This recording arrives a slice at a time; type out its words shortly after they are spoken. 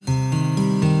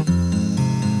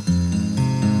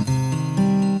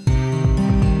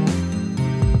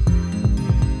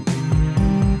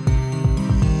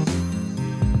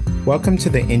Welcome to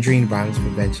the Injury and Violence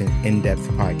Prevention In-Depth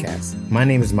podcast. My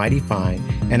name is Mighty Fine,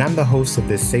 and I'm the host of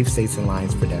this Safe States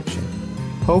Alliance production.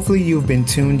 Hopefully you've been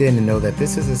tuned in and know that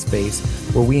this is a space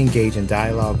where we engage in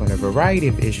dialogue on a variety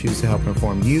of issues to help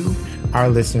inform you, our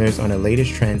listeners, on the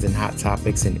latest trends and hot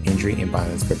topics in injury and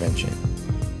violence prevention.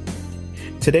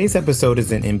 Today's episode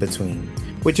is an In-Between,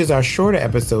 which is our shorter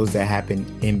episodes that happen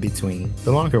in between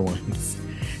the longer ones.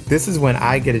 This is when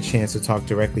I get a chance to talk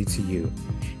directly to you.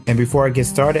 And before I get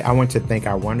started, I want to thank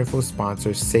our wonderful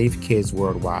sponsor, Safe Kids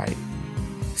Worldwide.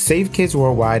 Safe Kids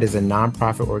Worldwide is a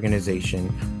nonprofit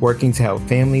organization working to help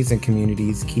families and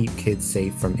communities keep kids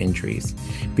safe from injuries.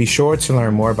 Be sure to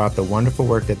learn more about the wonderful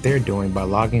work that they're doing by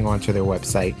logging onto their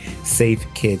website,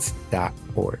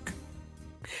 safekids.org.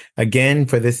 Again,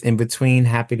 for this in-between,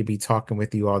 happy to be talking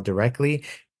with you all directly.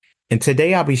 And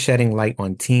today I'll be shedding light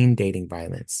on teen dating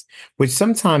violence, which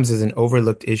sometimes is an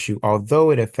overlooked issue,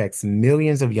 although it affects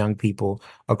millions of young people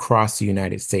across the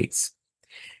United States.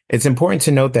 It's important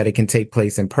to note that it can take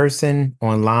place in person,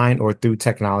 online, or through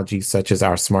technology such as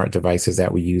our smart devices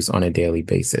that we use on a daily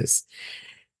basis.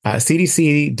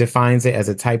 CDC defines it as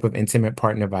a type of intimate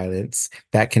partner violence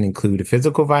that can include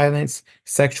physical violence,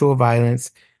 sexual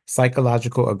violence,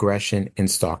 psychological aggression,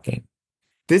 and stalking.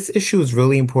 This issue is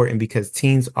really important because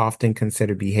teens often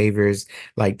consider behaviors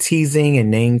like teasing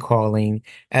and name calling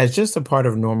as just a part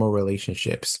of normal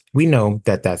relationships. We know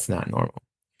that that's not normal.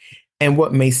 And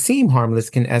what may seem harmless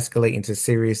can escalate into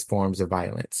serious forms of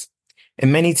violence.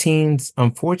 And many teens,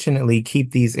 unfortunately,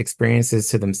 keep these experiences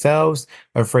to themselves,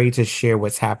 afraid to share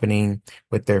what's happening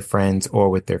with their friends or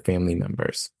with their family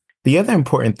members. The other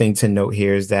important thing to note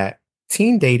here is that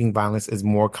teen dating violence is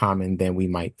more common than we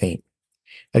might think.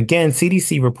 Again,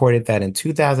 CDC reported that in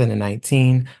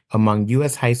 2019, among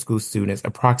U.S. high school students,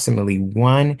 approximately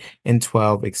 1 in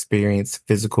 12 experienced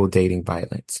physical dating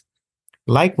violence.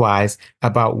 Likewise,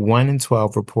 about 1 in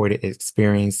 12 reported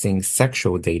experiencing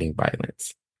sexual dating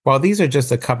violence. While these are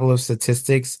just a couple of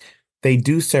statistics, they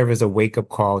do serve as a wake-up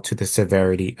call to the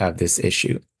severity of this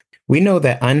issue. We know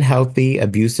that unhealthy,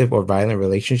 abusive, or violent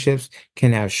relationships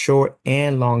can have short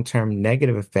and long-term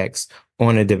negative effects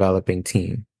on a developing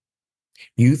teen.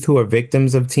 Youth who are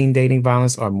victims of teen dating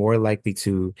violence are more likely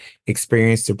to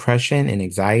experience depression and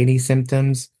anxiety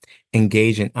symptoms,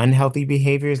 engage in unhealthy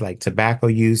behaviors like tobacco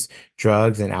use,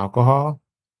 drugs, and alcohol,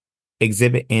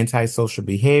 exhibit antisocial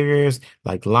behaviors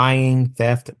like lying,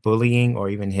 theft, bullying, or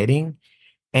even hitting,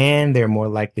 and they're more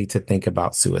likely to think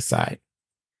about suicide.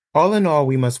 All in all,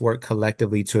 we must work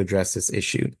collectively to address this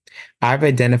issue. I've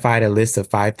identified a list of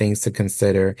 5 things to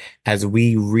consider as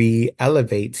we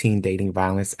re-elevate teen dating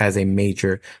violence as a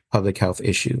major public health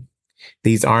issue.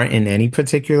 These aren't in any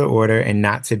particular order and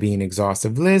not to be an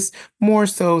exhaustive list, more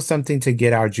so something to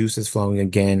get our juices flowing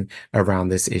again around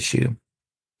this issue.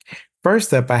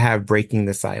 First up, I have breaking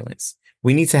the silence.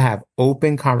 We need to have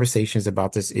open conversations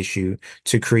about this issue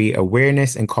to create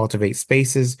awareness and cultivate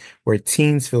spaces where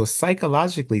teens feel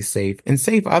psychologically safe and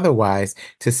safe otherwise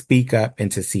to speak up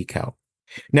and to seek help.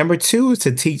 Number 2 is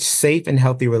to teach safe and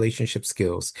healthy relationship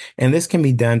skills, and this can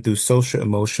be done through social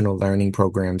emotional learning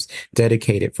programs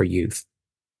dedicated for youth.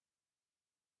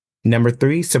 Number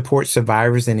 3, support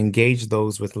survivors and engage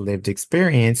those with lived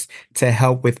experience to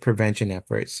help with prevention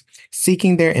efforts,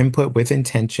 seeking their input with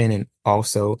intention and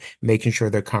also making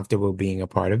sure they're comfortable being a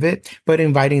part of it, but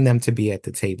inviting them to be at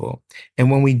the table.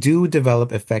 And when we do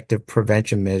develop effective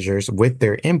prevention measures with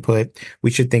their input,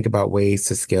 we should think about ways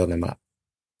to scale them up.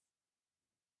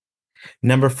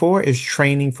 Number 4 is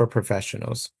training for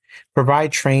professionals.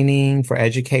 Provide training for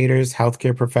educators,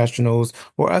 healthcare professionals,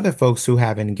 or other folks who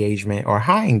have engagement or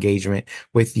high engagement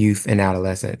with youth and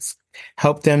adolescents.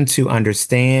 Help them to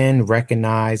understand,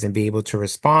 recognize, and be able to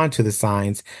respond to the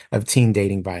signs of teen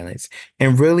dating violence,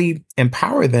 and really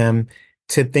empower them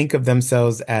to think of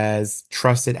themselves as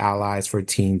trusted allies for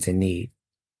teens in need.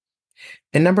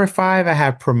 And number 5, I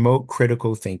have promote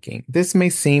critical thinking. This may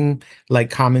seem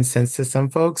like common sense to some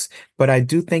folks, but I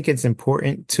do think it's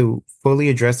important to fully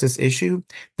address this issue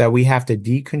that we have to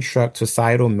deconstruct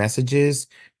societal messages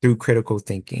through critical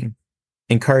thinking,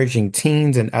 encouraging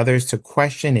teens and others to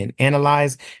question and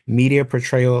analyze media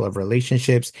portrayal of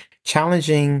relationships,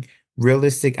 challenging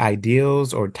realistic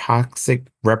ideals or toxic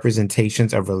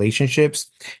representations of relationships,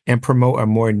 and promote a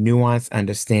more nuanced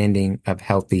understanding of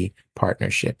healthy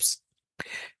partnerships.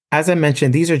 As I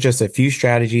mentioned, these are just a few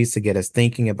strategies to get us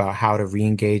thinking about how to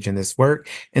re-engage in this work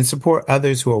and support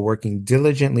others who are working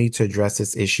diligently to address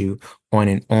this issue on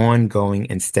an ongoing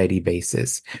and steady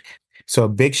basis. So a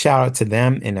big shout out to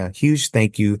them and a huge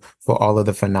thank you for all of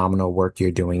the phenomenal work you're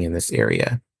doing in this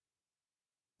area.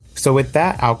 So with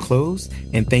that, I'll close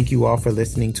and thank you all for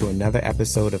listening to another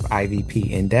episode of IVP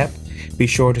In Depth. Be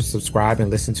sure to subscribe and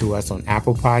listen to us on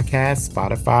Apple Podcasts,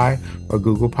 Spotify, or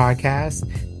Google Podcasts.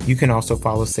 You can also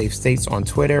follow Safe States on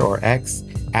Twitter or X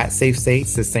at Safe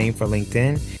States, the same for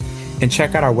LinkedIn. And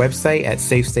check out our website at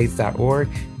safestates.org.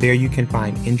 There you can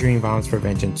find injury and violence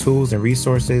prevention tools and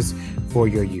resources for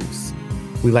your use.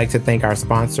 We'd like to thank our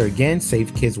sponsor again,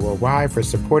 Safe Kids Worldwide, for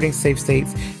supporting Safe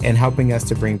States and helping us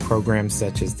to bring programs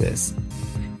such as this.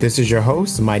 This is your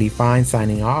host, Mighty Fine,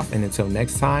 signing off. And until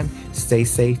next time, stay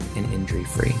safe and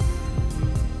injury-free.